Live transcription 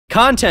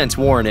Content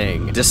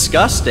warning.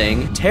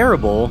 Disgusting,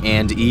 terrible,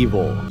 and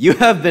evil. You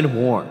have been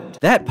warned.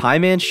 That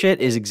Pieman shit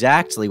is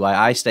exactly why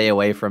I stay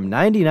away from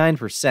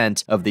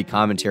 99% of the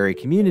commentary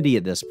community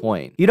at this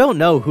point. You don't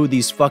know who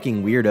these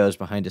fucking weirdos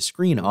behind a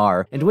screen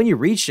are, and when you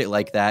read shit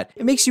like that,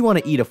 it makes you want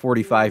to eat a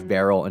 45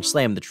 barrel and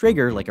slam the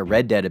trigger like a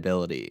Red Dead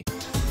ability.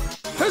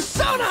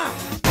 Persona!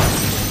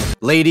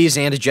 Ladies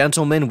and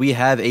gentlemen, we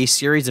have a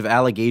series of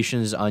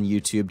allegations on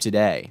YouTube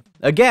today.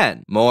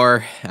 Again,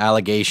 more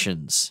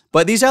allegations.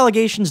 But these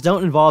allegations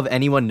don't involve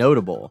anyone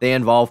notable. They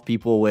involve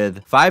people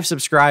with 5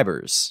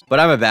 subscribers.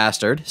 But I'm a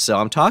bastard, so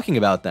I'm talking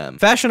about them.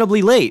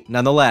 Fashionably late,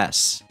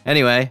 nonetheless.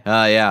 Anyway,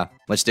 yeah,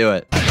 let's do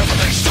it.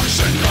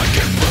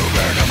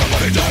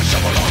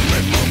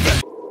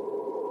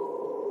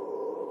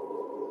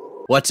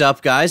 What's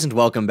up, guys, and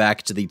welcome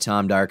back to the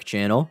Tom Dark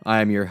channel. I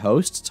am your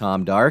host,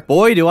 Tom Dark.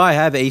 Boy, do I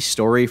have a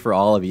story for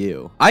all of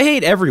you. I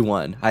hate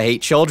everyone. I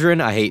hate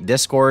children, I hate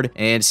Discord,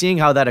 and seeing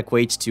how that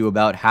equates to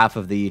about half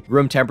of the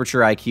room temperature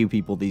IQ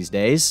people these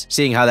days,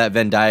 seeing how that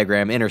Venn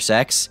diagram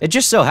intersects, it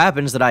just so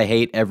happens that I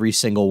hate every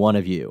single one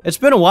of you. It's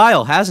been a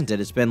while, hasn't it?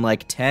 It's been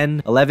like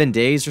 10, 11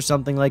 days or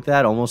something like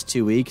that, almost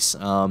 2 weeks.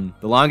 The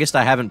longest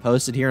I haven't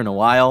posted here in a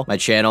while. My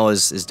channel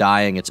is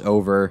dying, it's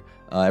over.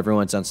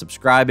 Everyone's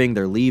unsubscribing,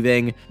 they're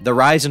leaving. The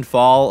rise and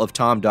fall of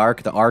Tom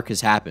Dark, the arc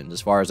has happened as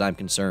far as I'm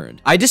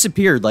concerned. I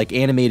disappeared like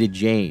animated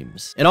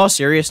James. In all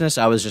seriousness,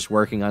 I was just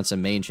working on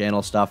some main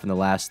channel stuff in the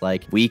last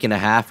like week and a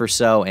half or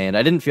so, and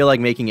I didn't feel like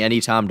making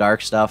any Tom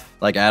Dark stuff,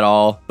 like at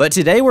all. But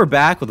today we're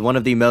back with one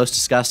of the most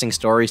disgusting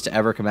stories to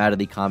ever come out of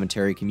the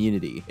commentary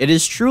community. It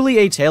is truly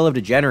a tale of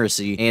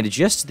degeneracy and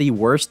just the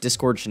worst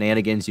Discord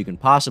shenanigans you can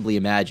possibly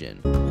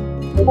imagine.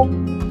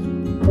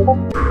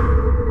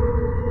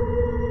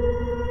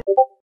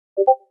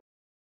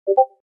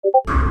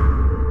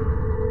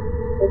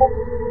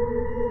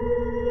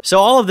 So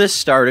all of this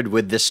started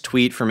with this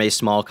tweet from a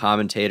small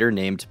commentator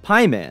named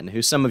Pieman,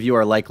 who some of you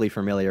are likely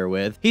familiar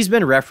with. He's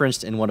been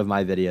referenced in one of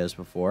my videos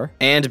before.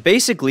 And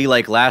basically,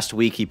 like last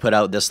week, he put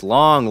out this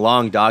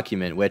long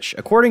document, which,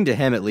 according to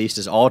him at least,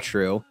 is all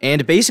true,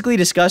 and basically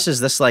discusses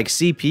this like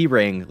CP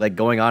ring like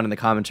going on in the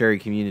commentary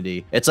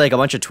community. It's like a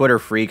bunch of Twitter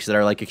freaks that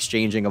are like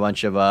exchanging a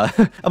bunch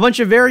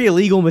of very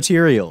illegal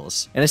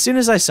materials. And as soon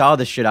as I saw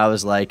this shit, I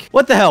was like,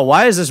 what the hell?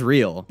 Why is this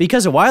real?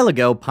 Because a while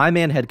ago,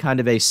 Pieman had kind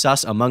of a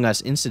sus Among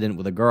Us incident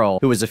with a girl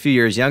who was a few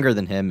years younger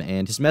than him,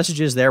 and his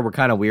messages there were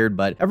kind of weird,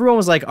 but everyone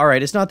was like, all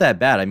right, it's not that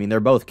bad. I mean, they're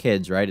both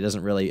kids, right? It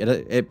doesn't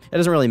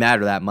really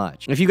matter that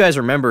much. If you guys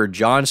remember,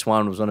 John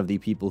Swan was one of the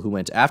people who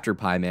went after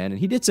Pieman, and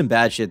he did some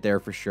bad shit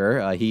there for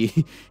sure.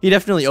 He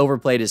definitely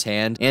overplayed his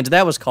hand, and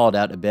that was called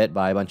out a bit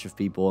by a bunch of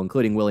people,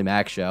 including Willie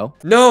Mac Show.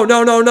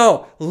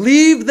 No.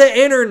 Leave the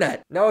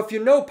internet. Now, if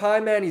you know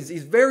Pieman,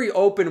 he's very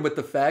open with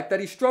the fact that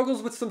he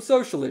struggles with some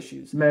social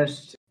issues.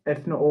 Most,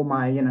 if not all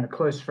my,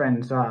 close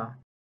friends are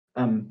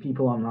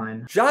people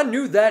online. John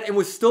knew that and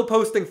was still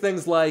posting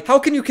things like, how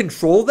can you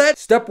control that?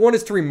 Step 1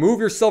 is to remove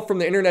yourself from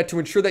the internet to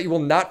ensure that you will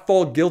not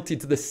fall guilty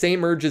to the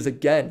same urges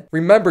again.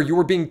 Remember, you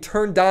were being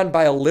turned on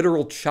by a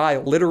literal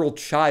child.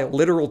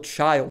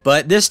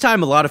 But this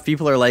time, a lot of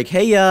people are like,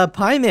 hey,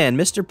 Pieman,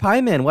 Mr.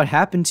 Pieman, what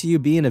happened to you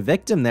being a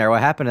victim there?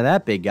 What happened to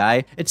that big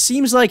guy? It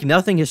seems like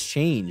nothing has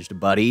changed,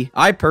 buddy.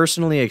 I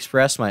personally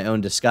expressed my own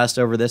disgust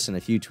over this in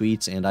a few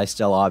tweets, and I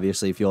still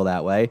obviously feel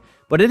that way.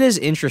 But it is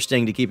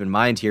interesting to keep in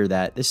mind here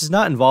that this is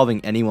not involving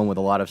anyone with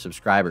a lot of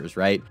subscribers,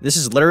 right? This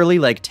is literally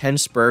like 10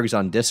 spurgs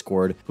on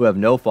Discord who have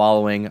no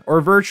following,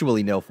 or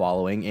virtually no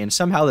following, and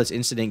somehow this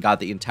incident got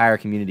the entire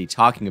community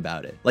talking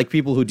about it. Like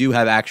people who do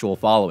have actual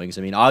followings.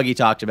 I mean, Augie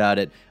talked about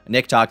it,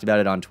 Nick talked about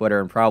it on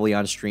Twitter and probably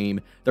on stream.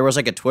 There was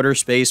like a Twitter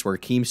space where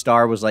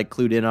Keemstar was like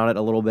clued in on it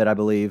a little bit, I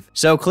believe.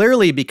 So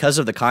clearly, because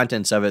of the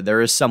contents of it, there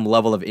is some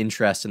level of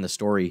interest in the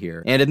story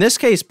here. And in this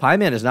case,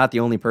 Pieman is not the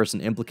only person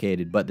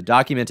implicated, but the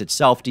document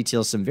itself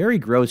details some very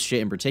gross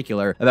shit in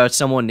particular about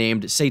someone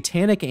named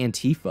Satanic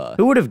Antifa.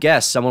 Who would have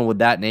guessed someone with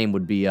that name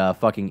would be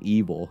fucking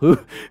evil?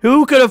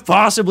 Who could have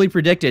possibly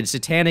predicted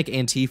Satanic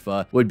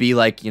Antifa would be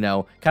like,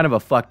 kind of a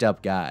fucked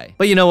up guy?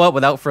 But you know what?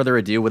 Without further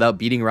ado, without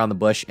beating around the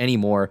bush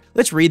anymore,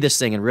 let's read this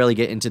thing and really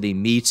get into the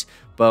meat,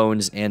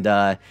 bones, and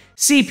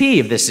CP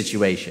of this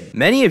situation.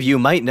 Many of you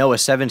might know a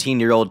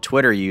 17-year-old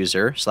Twitter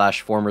user /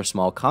 former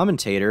small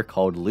commentator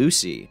called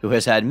Lucy, who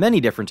has had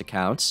many different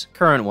accounts,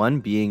 current one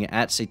being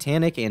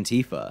 @Satanic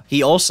Antifa.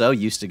 He also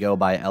used to go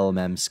by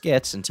LMM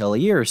Skits until a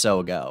year or so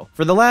ago.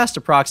 For the last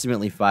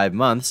approximately 5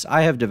 months,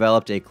 I have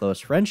developed a close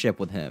friendship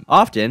with him,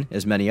 often,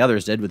 as many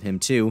others did with him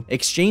too,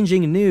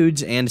 exchanging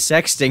nudes and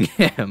sexting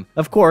him.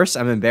 Of course,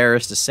 I'm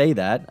embarrassed to say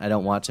that, I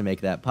don't want to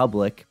make that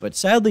public, but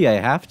sadly I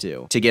have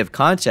to. To give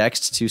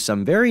context, to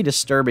some very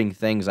disturbing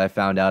things I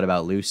found out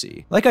about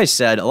Lucy. Like I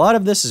said, a lot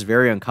of this is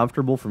very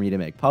uncomfortable for me to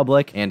make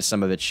public, and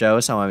some of it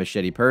shows how I'm a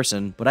shitty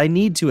person, but I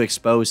need to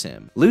expose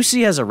him.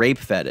 Lucy has a rape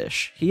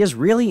fetish. He is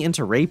really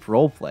into rape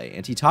roleplay,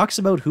 and he talks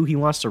about who he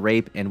wants to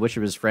rape and which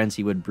of his friends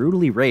he would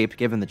brutally rape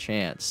given the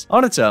chance.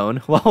 On its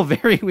own, well,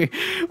 very weird.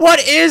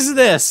 What is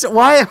this?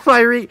 Why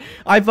am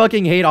I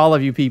fucking hate all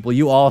of you people.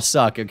 You all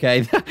suck,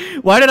 okay?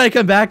 Why did I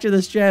come back to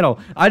this channel?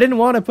 I didn't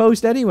want to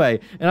post anyway,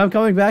 and I'm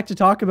coming back to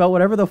talk about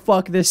whatever the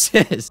fuck this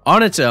is.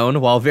 On its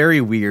own, while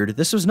very weird,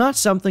 this was not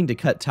something to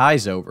cut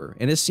ties over,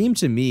 and it seemed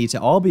to me to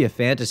all be a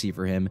fantasy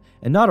for him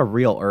and not a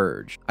real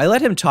urge. I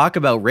let him talk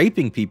about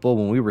raping people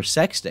when we were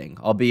sexting,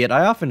 albeit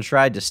I often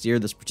tried to steer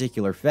this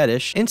particular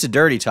fetish into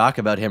dirty talk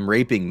about him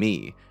raping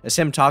me, as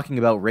him talking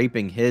about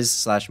raping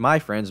his/my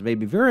friends made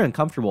me very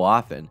uncomfortable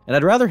often, and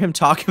I'd rather him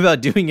talk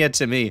about doing it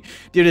to me.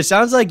 Dude, it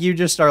sounds like you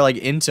just are like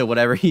into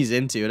whatever he's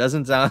into. It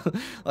doesn't sound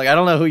like, I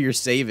don't know who you're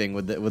saving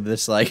with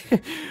this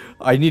like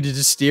I needed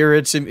to steer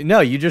it to me.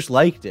 No, you just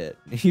liked it.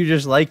 You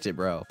just liked it,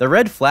 bro. The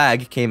red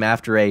flag came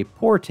after a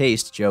poor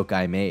taste joke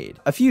I made.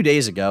 A few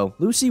days ago,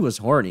 Lucy was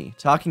horny,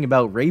 talking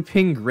about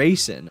raping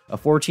Grayson, a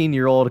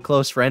 14-year-old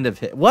close friend of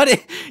his.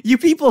 What? You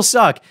people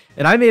suck.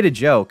 And I made a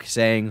joke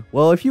saying,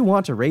 well, if you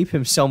want to rape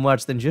him so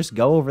much, then just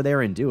go over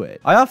there and do it.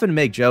 I often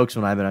make jokes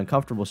when I'm in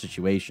uncomfortable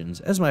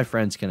situations, as my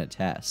friends can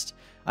attest.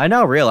 I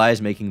now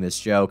realize making this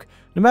joke,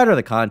 no matter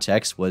the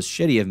context, was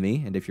shitty of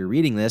me, and if you're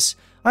reading this,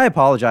 I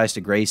apologize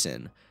to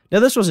Grayson. Now,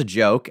 this was a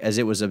joke, as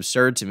it was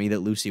absurd to me that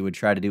Lucy would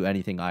try to do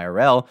anything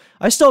IRL.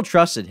 I still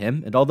trusted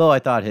him, and although I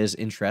thought his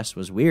interest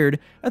was weird,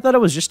 I thought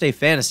it was just a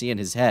fantasy in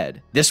his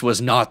head. This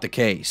was not the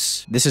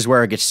case. This is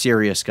where it gets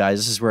serious, guys.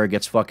 This is where it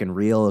gets fucking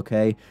real,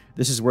 okay?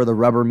 This is where the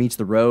rubber meets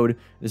the road.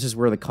 This is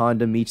where the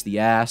condom meets the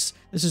ass.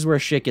 This is where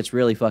shit gets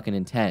really fucking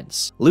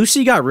intense.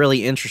 Lucy got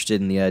really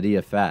interested in the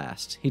idea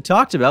fast. He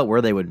talked about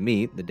where they would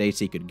meet, the dates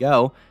he could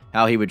go,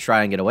 how he would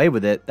try and get away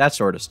with it, that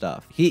sort of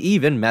stuff. He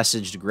even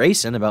messaged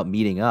Grayson about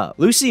meeting up.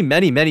 Lucy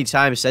many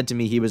times said to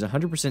me he was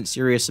 100%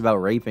 serious about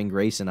raping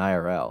Grayson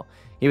IRL.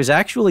 He was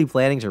actually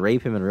planning to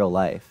rape him in real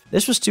life.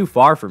 This was too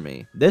far for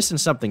me. This and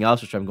something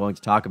else which I'm going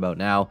to talk about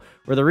now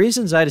were the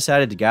reasons I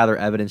decided to gather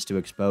evidence to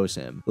expose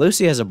him.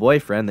 Lucy has a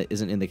boyfriend that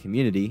isn't in the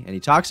community, and he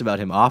talks about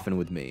him often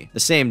with me.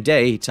 The same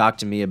day he talked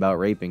to me about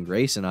raping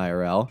Grayson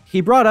IRL, he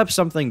brought up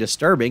something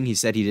disturbing he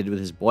said he did with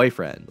his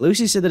boyfriend.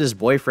 Lucy said that his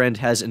boyfriend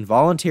has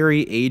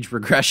involuntary age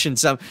regression.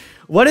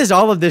 What is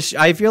all of this?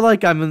 I feel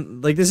like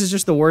this is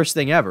just the worst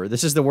thing ever.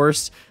 This is the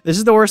worst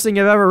thing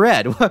I've ever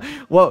read.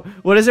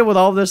 What is it with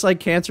all this like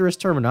cancerous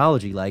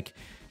terminology? Like,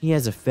 he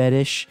has a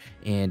fetish,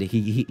 and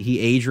he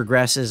age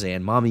regresses,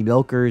 and mommy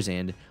milkers,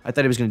 and I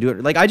thought he was gonna do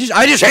it. Like, I just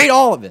hate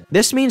all of it.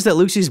 This means that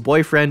Lucy's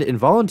boyfriend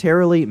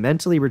involuntarily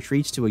mentally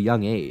retreats to a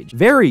young age.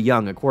 Very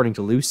young, according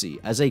to Lucy,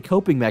 as a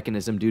coping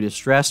mechanism due to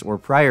stress or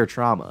prior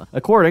trauma.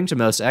 According to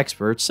most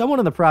experts, someone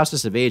in the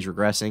process of age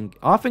regressing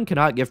often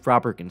cannot give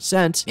proper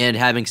consent, and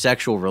having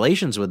sexual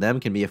relations with them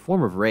can be a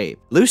form of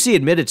rape. Lucy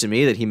admitted to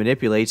me that he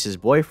manipulates his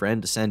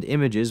boyfriend to send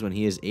images when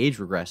he is age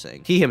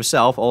regressing. He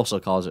himself also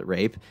calls it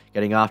rape,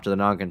 getting off to the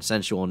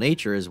non-consensual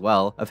nature as well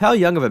of how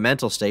young of a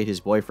mental state his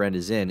boyfriend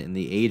is in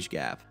the age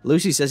gap.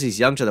 Lucy says he's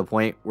young to the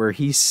point where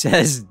he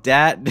says,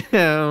 "Dad,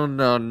 no,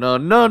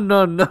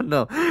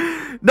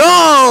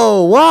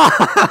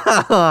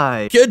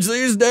 why? Kids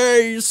these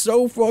days,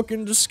 so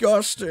fucking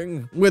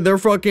disgusting. With their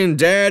fucking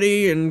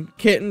daddy and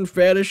kitten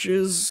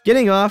fetishes."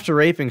 Getting off to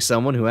raping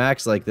someone who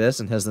acts like this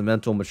and has the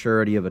mental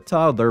maturity of a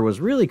toddler was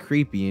really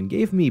creepy and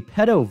gave me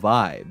pedo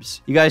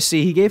vibes. You guys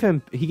see, he gave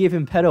him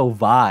pedo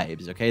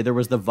vibes, okay? There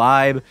was the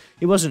vibe.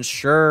 He wasn't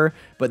sure,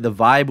 but the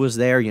vibe was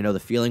there. You know, the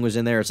feeling was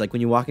in there. It's like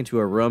when you walk into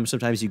a room,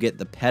 sometimes you get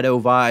the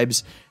pedo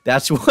vibes.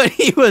 That's what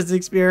he was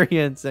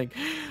experiencing.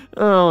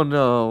 Oh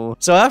no.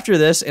 So after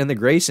this and the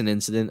Grayson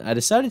incident, I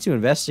decided to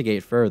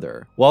investigate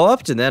further. While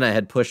up to then I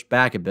had pushed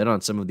back a bit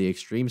on some of the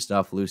extreme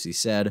stuff Lucy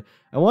said,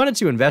 I wanted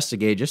to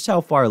investigate just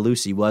how far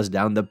Lucy was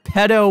down the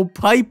pedo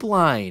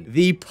pipeline.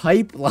 The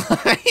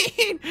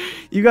pipeline.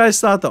 You guys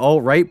thought the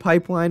alt-right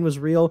pipeline was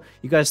real?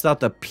 You guys thought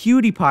the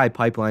PewDiePie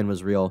pipeline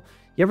was real?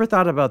 You ever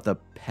thought about the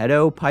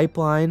pedo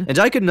pipeline? And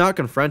I could not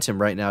confront him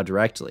right now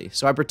directly,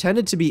 so I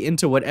pretended to be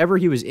into whatever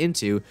he was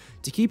into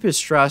to keep his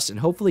trust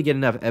and hopefully get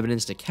enough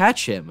evidence to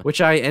catch him,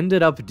 which I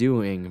ended up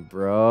doing.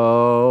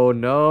 Bro,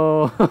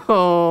 no.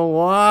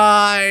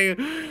 Why?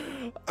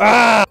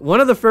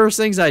 One of the first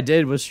things I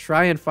did was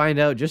try and find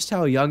out just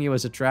how young he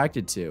was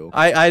attracted to.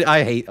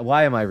 I hate.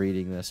 Why am I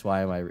reading this?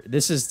 Why am I?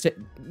 This is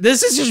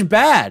just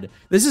bad.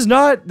 This is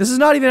not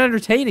even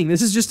entertaining.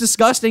 This is just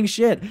disgusting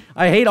shit.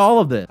 I hate all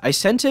of this. I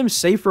sent him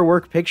safe for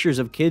work pictures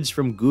of kids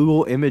from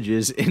Google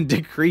Images in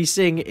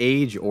decreasing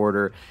age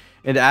order,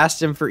 and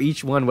asked him for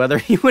each one whether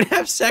he would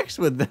have sex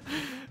with them.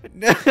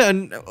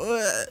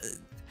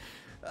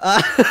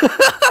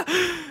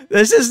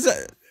 This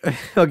is.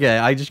 Okay,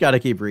 I just gotta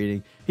keep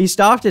reading. He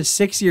stopped at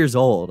 6 years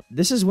old.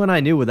 This is when I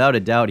knew without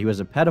a doubt he was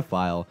a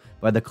pedophile,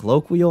 by the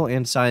colloquial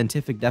and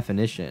scientific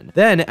definition.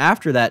 Then,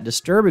 after that,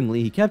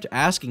 disturbingly, he kept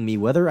asking me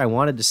whether I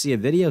wanted to see a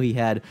video he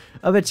had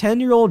of a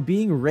 10-year-old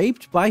being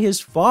raped by his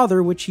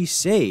father, which he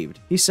saved.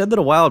 He said that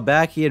a while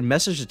back he had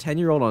messaged a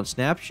 10-year-old on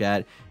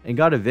Snapchat and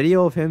got a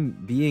video of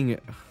him being...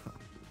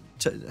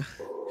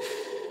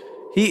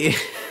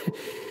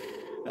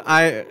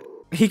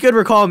 He could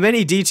recall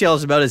many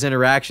details about his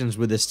interactions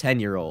with this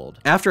 10-year-old.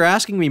 After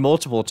asking me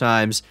multiple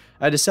times,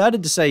 I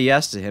decided to say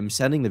yes to him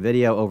sending the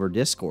video over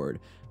Discord,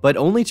 but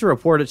only to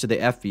report it to the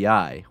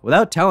FBI,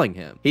 without telling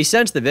him. He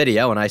sent the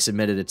video, and I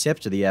submitted a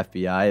tip to the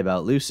FBI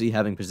about Lucy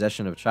having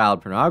possession of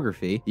child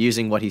pornography,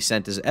 using what he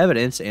sent as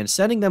evidence, and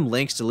sending them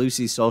links to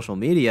Lucy's social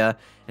media,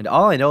 and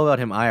all I know about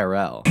him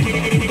IRL.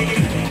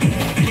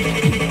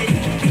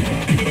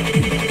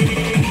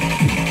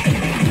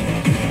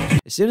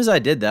 As soon as I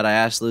did that, I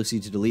asked Lucy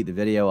to delete the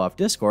video off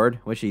Discord,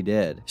 which he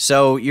did.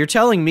 So, you're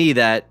telling me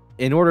that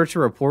in order to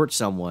report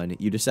someone,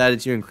 you decided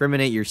to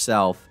incriminate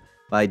yourself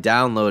by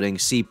downloading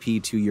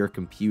CP to your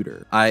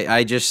computer.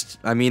 I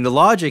mean, the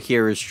logic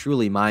here is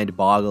truly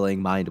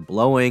mind-boggling,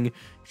 mind-blowing.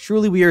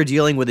 Truly, we are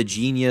dealing with a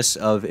genius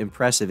of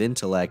impressive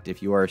intellect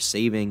if you are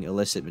saving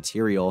illicit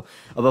material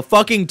of a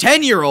fucking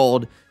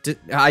 10-year-old to...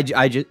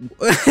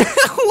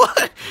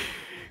 What?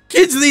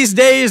 Kids these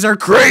days are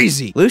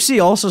crazy! Lucy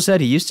also said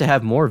he used to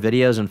have more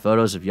videos and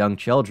photos of young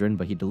children,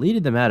 but he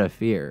deleted them out of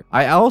fear.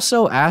 I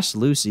also asked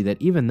Lucy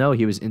that even though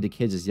he was into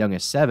kids as young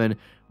as 7,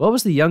 what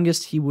was the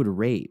youngest he would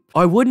rape?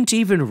 I wouldn't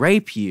even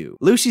rape you.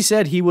 Lucy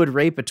said he would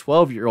rape a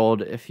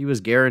 12-year-old if he was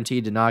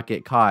guaranteed to not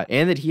get caught,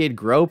 and that he had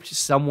groped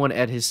someone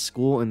at his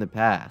school in the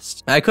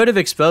past. I could have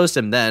exposed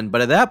him then, but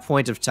at that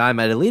point of time,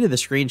 I deleted the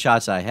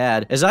screenshots I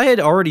had, as I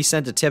had already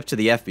sent a tip to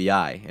the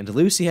FBI, and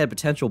Lucy had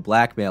potential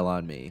blackmail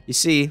on me. You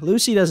see,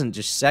 Lucy doesn't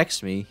just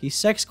sex me, he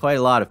sexts quite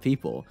a lot of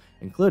people,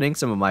 including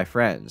some of my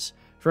friends.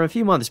 From a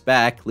few months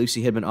back,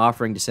 Lucy had been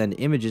offering to send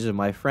images of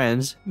my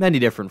friends, many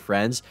different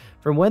friends,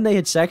 from when they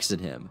had sexted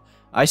him.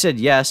 I said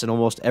yes in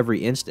almost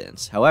every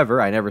instance.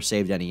 However, I never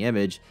saved any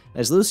image,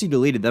 as Lucy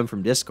deleted them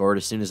from Discord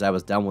as soon as I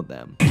was done with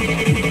them.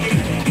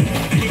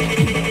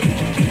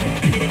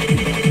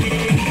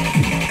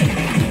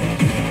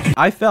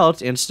 I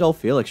felt, and still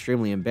feel,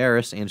 extremely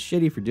embarrassed and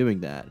shitty for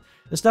doing that.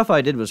 The stuff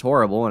I did was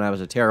horrible, and I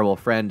was a terrible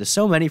friend to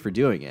so many for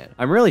doing it.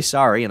 I'm really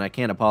sorry, and I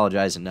can't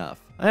apologize enough.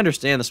 I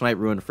understand this might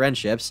ruin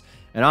friendships,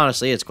 and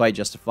honestly, it's quite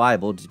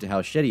justifiable due to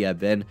how shitty I've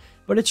been,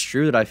 but it's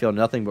true that I feel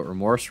nothing but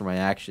remorse for my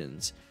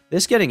actions.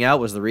 This getting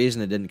out was the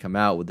reason it didn't come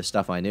out with the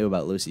stuff I knew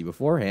about Lucy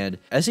beforehand,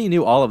 as he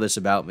knew all of this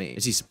about me,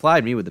 as he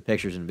supplied me with the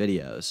pictures and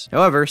videos.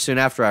 However, soon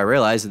after I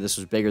realized that this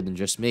was bigger than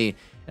just me,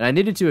 and I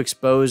needed to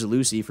expose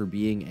Lucy for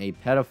being a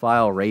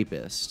pedophile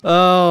rapist.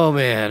 Oh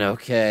man,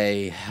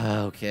 okay.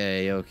 I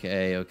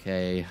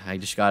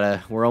just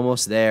gotta, we're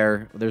almost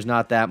there. There's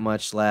not that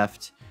much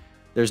left.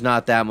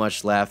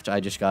 I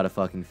just gotta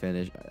fucking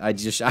finish. I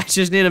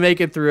just need to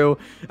make it through.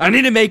 I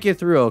need to make it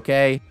through,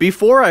 okay?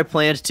 Before I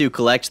planned to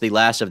collect the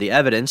last of the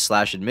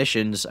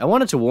evidence/admissions, I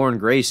wanted to warn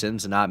Grayson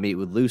to not meet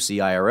with Lucy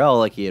IRL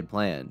like he had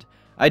planned.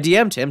 I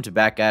DM'd him to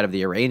back out of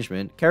the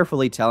arrangement,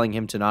 carefully telling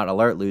him to not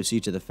alert Lucy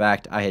to the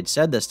fact I had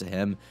said this to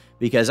him,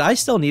 because I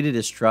still needed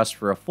his trust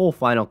for a full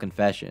final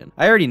confession.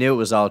 I already knew it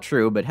was all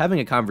true, but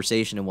having a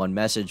conversation in one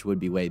message would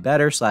be way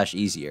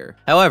better/easier.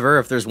 However,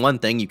 if there's one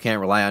thing you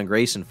can't rely on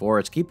Grayson for,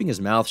 it's keeping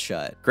his mouth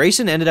shut.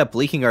 Grayson ended up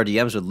leaking our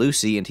DMs with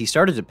Lucy, and he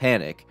started to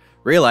panic,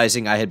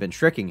 realizing I had been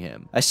tricking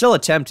him. I still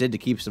attempted to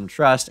keep some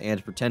trust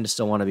and pretend to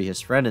still want to be his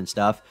friend and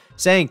stuff,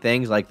 saying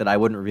things like that I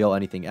wouldn't reveal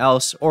anything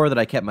else, or that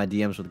I kept my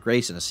DMs with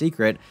Grayson a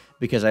secret,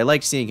 because I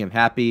liked seeing him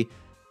happy,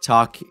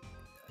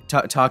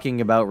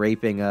 talking about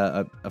raping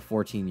a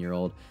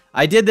 14-year-old.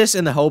 I did this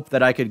in the hope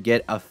that I could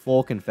get a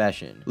full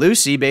confession.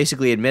 Lucy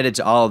basically admitted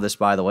to all of this,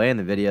 by the way, in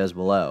the videos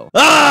below.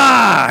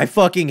 Ah! I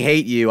fucking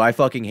hate you. I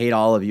fucking hate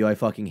all of you. I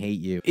fucking hate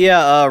you.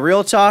 Yeah,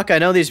 real talk, I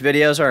know these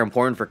videos are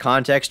important for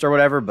context or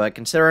whatever, but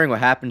considering what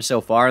happened so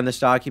far in this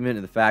document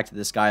and the fact that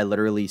this guy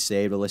literally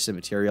saved illicit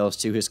materials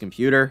to his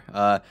computer,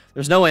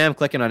 there's no way I'm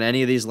clicking on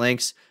any of these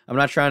links. I'm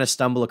not trying to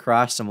stumble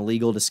across some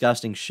illegal,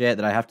 disgusting shit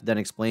that I have to then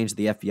explain to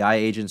the FBI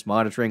agents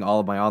monitoring all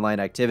of my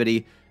online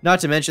activity. Not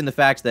to mention the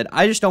fact that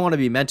I just don't want to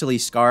be mentally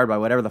scarred by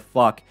whatever the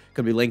fuck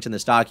could be linked in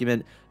this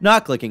document.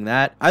 Not clicking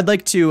that. I'd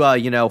like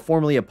to,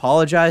 formally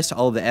apologize to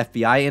all of the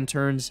FBI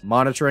interns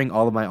monitoring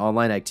all of my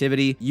online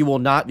activity. You will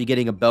not be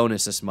getting a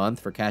bonus this month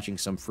for catching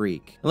some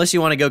freak. Unless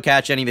you want to go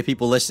catch any of the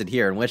people listed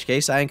here, in which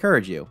case I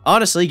encourage you.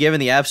 Honestly, given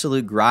the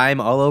absolute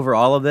grime all over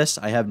all of this,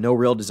 I have no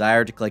real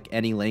desire to click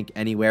any link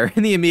anywhere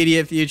in the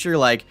immediate future.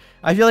 Like,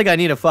 I feel like I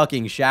need a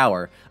fucking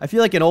shower. I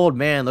feel like an old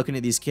man looking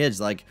at these kids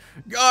like,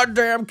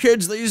 goddamn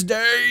kids these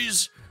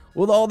days,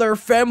 with all their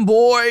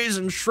femboys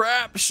and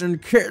shraps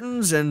and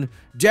kittens and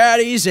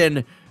daddies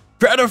and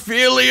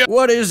pedophilia.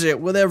 What is it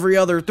with every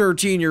other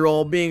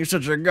 13-year-old being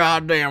such a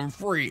goddamn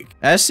freak?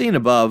 As seen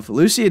above,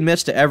 Lucy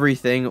admits to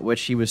everything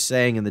which he was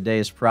saying in the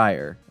days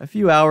prior. A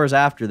few hours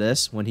after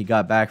this, when he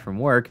got back from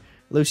work,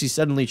 Lucy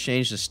suddenly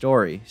changed the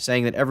story,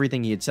 saying that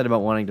everything he had said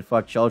about wanting to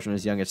fuck children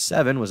as young as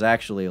 7 was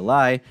actually a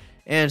lie,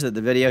 and that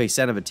the video he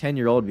sent of a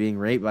 10-year-old being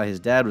raped by his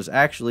dad was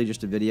actually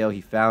just a video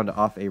he found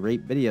off a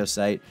rape video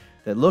site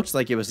that looked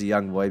like it was a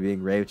young boy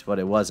being raped, but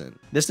it wasn't.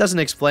 This doesn't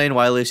explain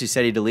why Lucy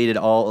said he deleted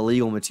all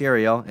illegal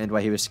material and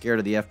why he was scared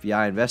of the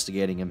FBI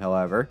investigating him,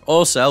 however.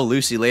 Also,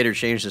 Lucy later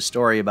changed his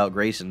story about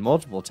Grayson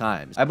multiple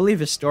times. I believe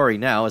his story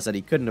now is that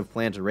he couldn't have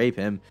planned to rape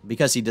him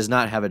because he does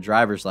not have a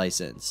driver's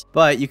license.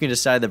 But you can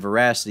decide the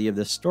veracity of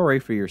this story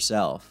for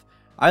yourself.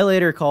 I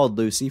later called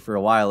Lucy for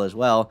a while as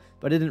well,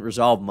 but it didn't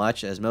resolve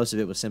much as most of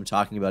it was him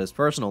talking about his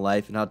personal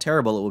life and how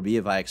terrible it would be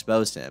if I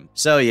exposed him.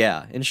 So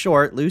yeah, in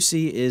short,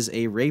 Lucy is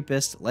a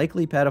rapist,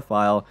 likely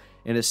pedophile,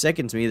 and it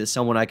sickens me that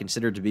someone I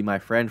considered to be my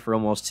friend for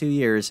almost 2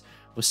 years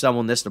was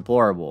someone this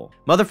deplorable.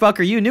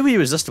 Motherfucker, you knew he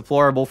was this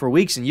deplorable for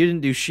weeks and you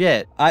didn't do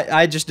shit.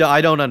 I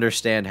don't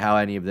understand how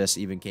any of this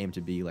even came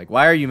to be. Like,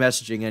 why are you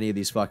messaging any of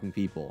these fucking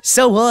people?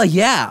 So,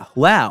 yeah,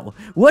 wow.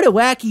 What a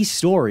wacky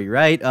story,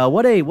 right?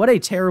 What a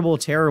terrible,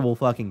 terrible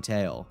fucking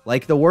tale.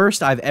 Like, the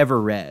worst I've ever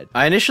read.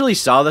 I initially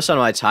saw this on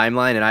my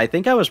timeline, and I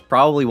think I was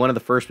probably one of the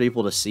first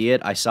people to see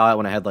it. I saw it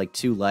when I had, like,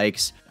 2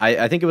 likes.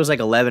 I think it was,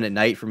 like, 11 at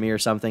night for me or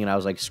something, and I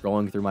was, like,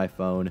 scrolling through my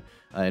phone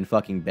in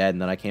fucking bed,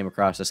 and then I came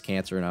across this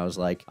cancer, and I was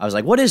like,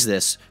 what is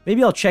this?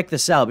 Maybe I'll check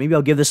this out. Maybe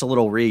I'll give this a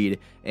little read.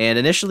 And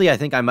initially, I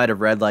think I might have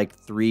read like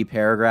 3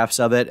 paragraphs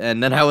of it,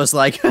 and then I was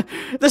like,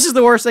 this is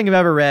the worst thing I've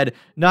ever read.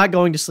 Not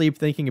going to sleep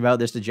thinking about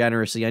this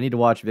degeneracy. I need to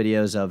watch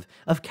videos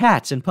of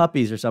cats and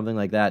puppies or something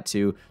like that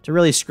to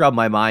really scrub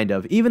my mind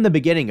of even the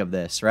beginning of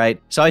this,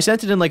 right? So I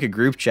sent it in like a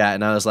group chat,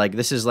 and I was like,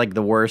 this is like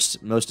the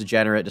worst, most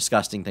degenerate,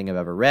 disgusting thing I've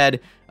ever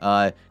read.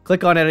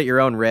 Click on it at your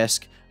own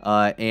risk.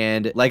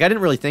 And like I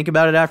didn't really think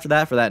about it after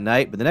that for that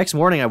night, but the next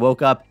morning I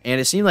woke up and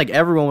it seemed like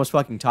everyone was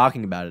fucking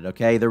talking about it,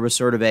 okay? There was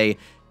sort of a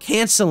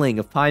canceling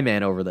of Pie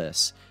Man over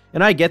this.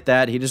 And I get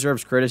that. He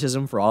deserves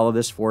criticism for all of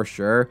this for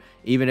sure,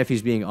 even if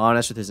he's being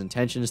honest with his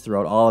intentions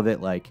throughout all of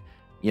it. Like,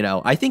 you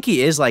know, I think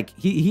he is like,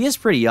 he is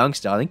pretty young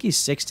still. I think he's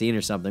 16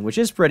 or something, which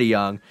is pretty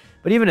young.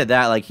 But even at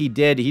that, like he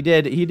did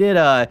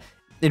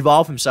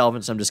involve himself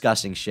in some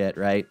disgusting shit,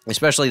 right?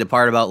 Especially the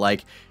part about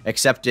like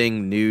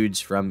accepting nudes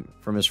from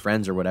his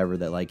friends or whatever,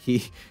 that like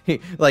he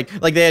like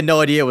they had no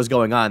idea what was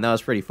going on. That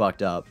was pretty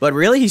fucked up. But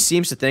really, he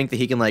seems to think that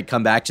he can like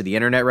come back to the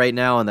internet right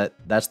now and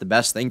that's the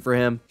best thing for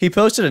him. He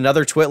posted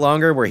another twit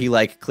longer where he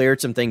like cleared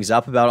some things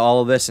up about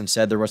all of this and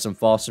said there was some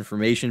false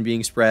information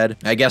being spread.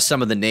 I guess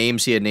some of the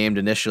names he had named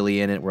initially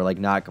in it were like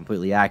not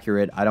completely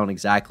accurate. I don't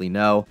exactly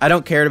know. I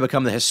don't care to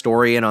become the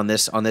historian on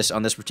this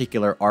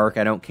particular arc.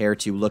 I don't care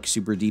to look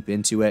super deep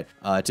into it.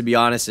 To be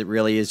honest, it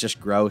really is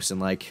just gross, and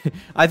like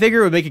I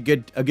figure it would make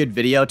a good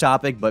video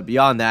topic, but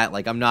beyond that,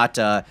 like I'm not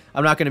going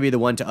to be the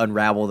one to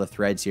unravel the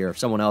threads here. If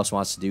someone else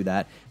wants to do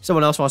that, if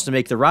someone else wants to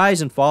make the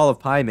rise and fall of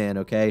Pie Man,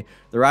 okay,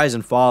 the rise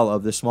and fall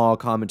of the small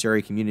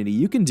commentary community,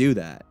 you can do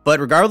that. But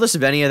regardless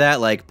of any of that,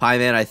 like Pie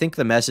Man, I think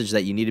the message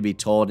that you need to be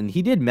told, and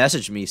he did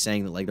message me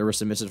saying that like there was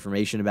some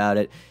misinformation about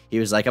it. He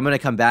was like, I'm gonna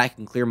come back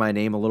and clear my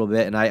name a little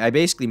bit, and I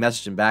basically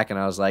messaged him back and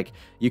I was like,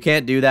 you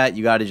can't do that.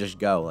 You got to just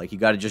go. Like you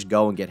got to just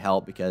go and get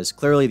help, because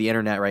clearly the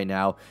internet right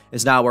now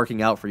is not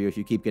working out for you if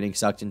you keep getting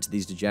sucked into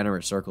these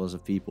degenerate circles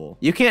of people.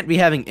 You can't be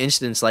having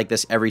incidents like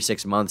this every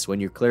 6 months when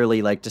you're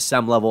clearly like to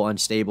some level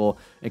unstable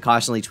and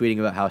constantly tweeting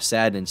about how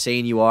sad and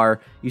insane you are.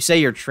 You say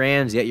you're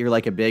trans, yet you're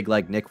like a big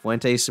like Nick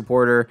Fuentes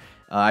supporter.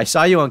 I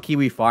saw you on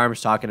Kiwi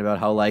Farms talking about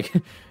how like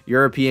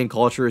European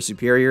culture is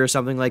superior or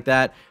something like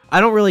that. I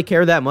don't really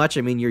care that much.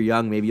 I mean, you're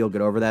young, maybe you'll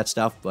get over that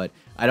stuff, but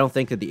I don't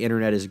think that the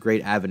internet is a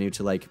great avenue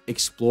to like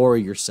explore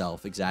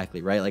yourself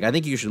exactly, right? Like I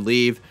think you should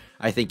leave.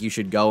 I think you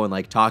should go and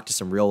like talk to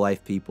some real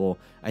life people.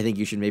 I think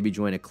you should maybe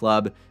join a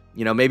club.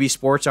 You know, maybe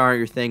sports aren't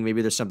your thing.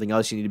 Maybe there's something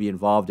else you need to be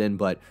involved in,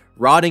 but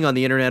rotting on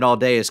the internet all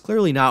day is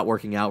clearly not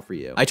working out for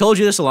you. I told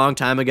you this a long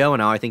time ago, and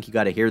now I think you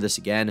got to hear this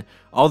again.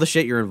 All the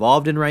shit you're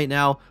involved in right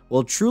now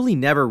will truly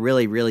never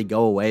really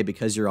go away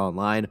because you're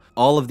online.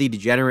 All of the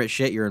degenerate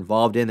shit you're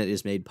involved in that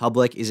is made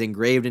public is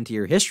engraved into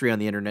your history on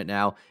the internet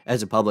now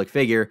as a public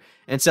figure.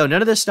 And so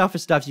none of this stuff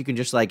is stuff you can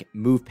just like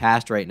move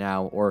past right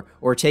now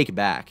or take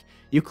back.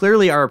 You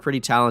clearly are a pretty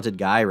talented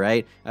guy,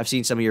 right? I've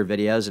seen some of your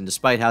videos, and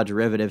despite how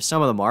derivative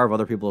some of them are of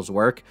other people's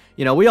work,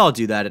 you know, we all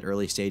do that at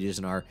early stages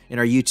in our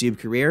YouTube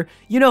career.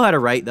 You know how to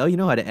write, though. You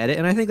know how to edit,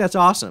 and I think that's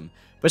awesome.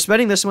 But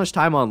spending this much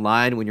time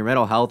online when your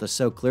mental health is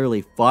so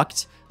clearly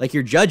fucked, like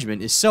your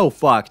judgment is so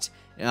fucked,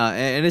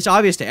 and it's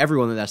obvious to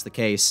everyone that that's the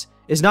case,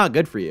 is not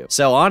good for you.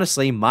 So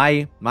honestly,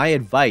 my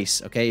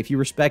advice, okay, if you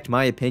respect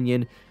my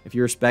opinion, if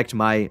you respect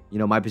my, you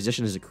know, my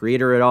position as a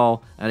creator at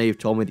all, I know you've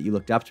told me that you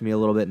looked up to me a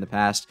little bit in the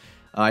past.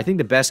 I think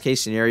the best case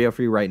scenario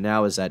for you right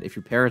now is that if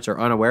your parents are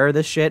unaware of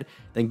this shit,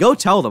 then go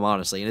tell them,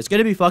 honestly. And it's going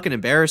to be fucking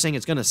embarrassing.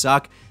 It's going to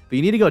suck. But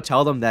you need to go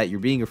tell them that you're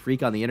being a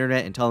freak on the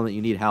internet and tell them that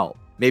you need help.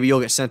 Maybe you'll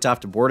get sent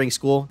off to boarding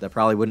school. That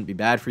probably wouldn't be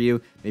bad for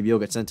you. Maybe you'll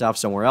get sent off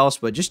somewhere else,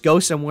 but just go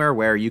somewhere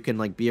where you can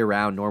like be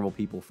around normal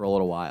people for a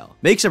little while.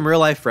 Make some real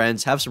life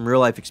friends, have some real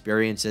life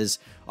experiences.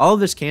 All of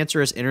this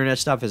cancerous internet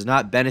stuff has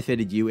not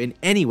benefited you in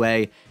any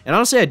way, and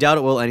honestly, I doubt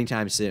it will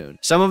anytime soon.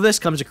 Some of this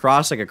comes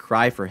across like a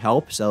cry for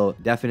help, so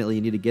definitely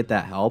you need to get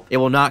that help. It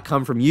will not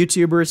come from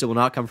YouTubers, it will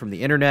not come from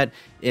the internet,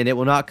 and it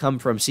will not come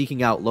from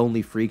seeking out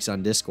lonely freaks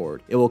on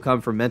Discord. It will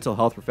come from mental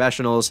health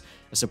professionals,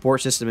 a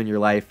support system in your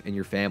life, and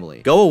your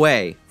family. Go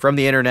away from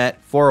the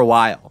internet for a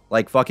while.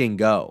 Like, fucking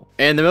go.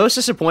 And the most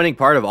disappointing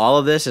part of all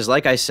of this is,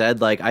 like I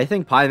said, like, I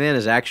think Pieman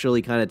is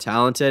actually kind of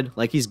talented.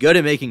 Like, he's good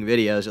at making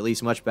videos, at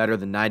least much better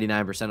than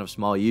 99% of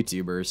small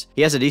YouTubers.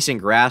 He has a decent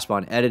grasp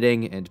on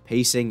editing and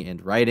pacing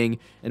and writing,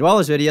 and while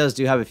his videos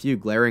do have a few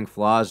glaring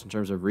flaws in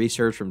terms of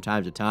research from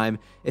time to time,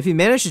 if he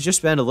managed to just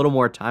spend a little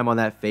more time on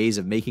that phase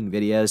of making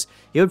videos,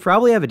 he would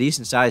probably have a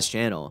decent sized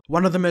channel.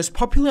 One of the most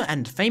popular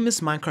and famous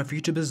Minecraft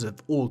YouTubers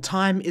of all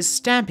time is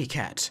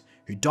StampyCat,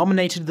 who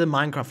dominated the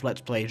Minecraft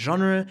Let's Play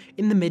genre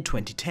in the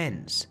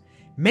mid-2010s.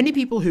 Many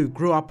people who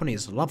grew up on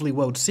his Lovely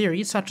World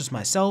series, such as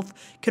myself,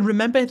 can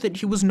remember that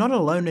he was not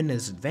alone in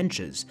his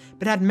adventures,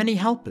 but had many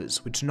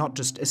helpers, which not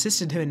just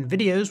assisted him in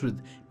videos with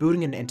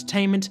building and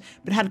entertainment,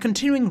 but had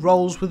continuing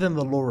roles within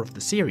the lore of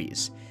the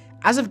series.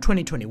 As of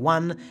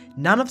 2021,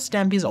 none of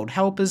Stampy's old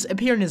helpers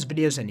appear in his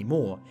videos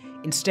anymore.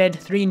 Instead,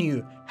 3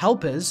 new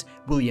helpers,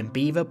 William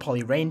Beaver,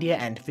 Polly Reindeer,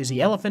 and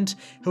Fizzy Elephant,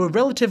 who are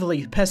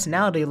relatively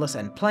personalityless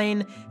and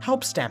plain,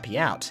 help Stampy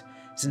out.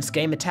 Since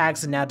gamer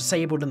tags are now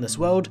disabled in this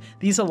world,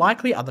 these are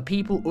likely other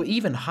people or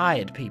even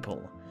hired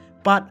people.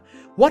 But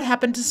what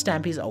happened to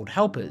Stampy's old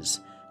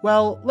helpers?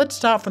 Well, let's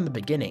start from the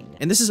beginning.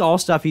 And this is all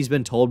stuff he's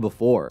been told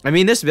before. I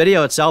mean, this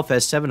video itself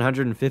has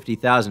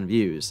 750,000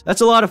 views.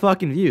 That's a lot of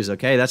fucking views,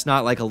 okay? That's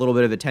not like a little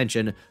bit of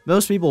attention.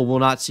 Most people will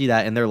not see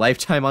that in their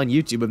lifetime on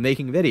YouTube of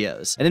making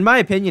videos. And in my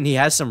opinion, he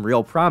has some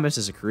real promise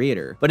as a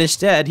creator. But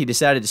instead, he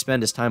decided to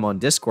spend his time on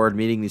Discord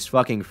meeting these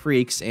fucking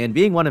freaks and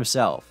being one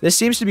himself. This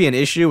seems to be an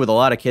issue with a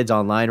lot of kids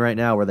online right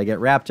now where they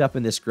get wrapped up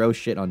in this gross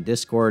shit on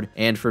Discord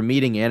and from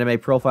meeting anime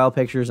profile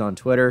pictures on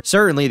Twitter.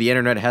 Certainly, the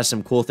internet has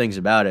some cool things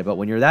about it, but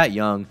when you're that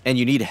young, and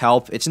you need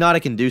help, it's not a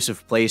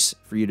conducive place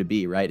for you to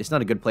be, right? It's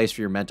not a good place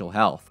for your mental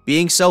health.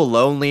 Being so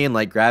lonely and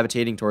like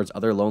gravitating towards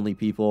other lonely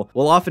people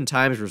will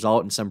oftentimes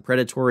result in some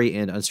predatory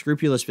and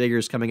unscrupulous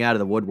figures coming out of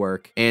the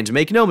woodwork. And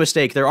make no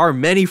mistake, there are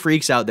many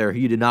freaks out there who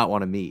you do not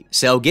want to meet.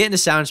 So get in a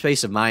sound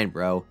space of mind,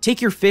 bro.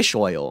 Take your fish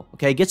oil,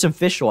 okay? Get some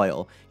fish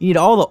oil. You need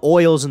all the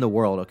oils in the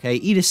world, okay?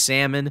 Eat a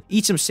salmon,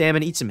 eat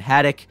some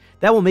haddock.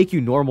 That will make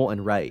you normal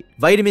and right.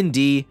 Vitamin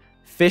D,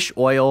 fish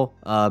oil,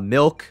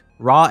 milk,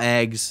 raw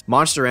eggs,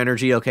 Monster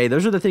Energy, okay?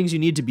 Those are the things you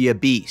need to be a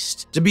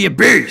beast. To be a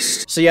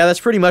beast! So yeah, that's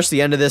pretty much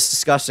the end of this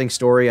disgusting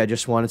story. I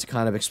just wanted to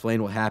kind of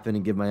explain what happened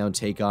and give my own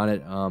take on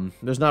it.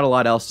 There's not a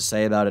lot else to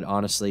say about it,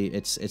 honestly.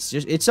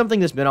 It's something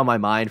that's been on my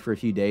mind for a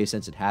few days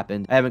since it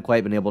happened. I haven't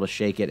quite been able to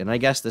shake it, and I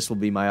guess this will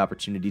be my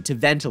opportunity to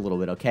vent a little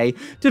bit, okay?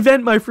 To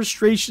vent my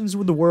frustrations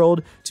with the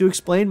world, to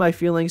explain my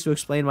feelings, to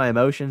explain my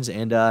emotions,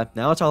 and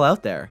now it's all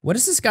out there. What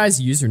is this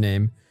guy's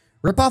username?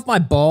 Rip off my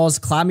balls,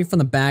 clap me from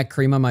the back,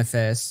 cream on my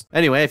face.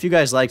 Anyway, if you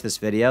guys liked this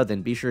video,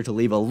 then be sure to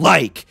leave a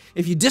like.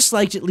 If you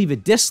disliked it, leave a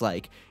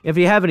dislike. If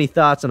you have any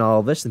thoughts on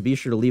all of this, then be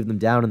sure to leave them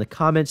down in the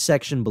comments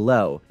section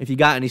below. If you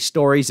got any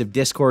stories of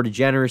Discord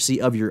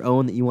degeneracy of your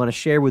own that you want to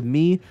share with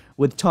me,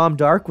 with Tom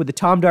Dark, with the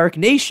Tom Dark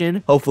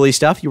Nation, hopefully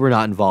stuff you were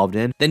not involved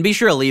in, then be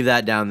sure to leave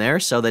that down there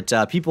so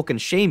that people can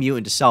shame you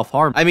into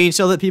self-harm. I mean,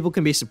 so that people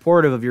can be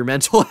supportive of your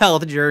mental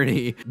health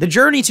journey. The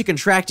journey to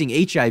contracting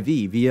HIV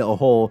via a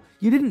hole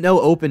you didn't know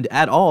opened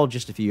at all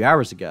just a few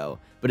hours ago,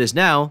 but is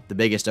now the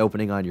biggest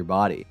opening on your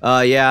body.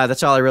 Yeah,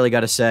 that's all I really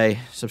gotta say.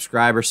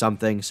 Subscribe or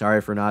something.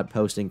 Sorry for not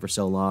posting for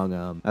so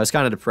long. I was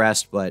kind of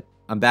depressed, but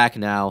I'm back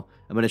now.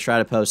 I'm gonna try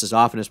to post as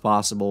often as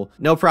possible.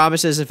 No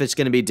promises if it's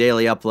gonna be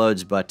daily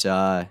uploads, but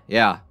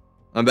yeah,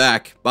 I'm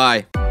back.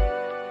 Bye.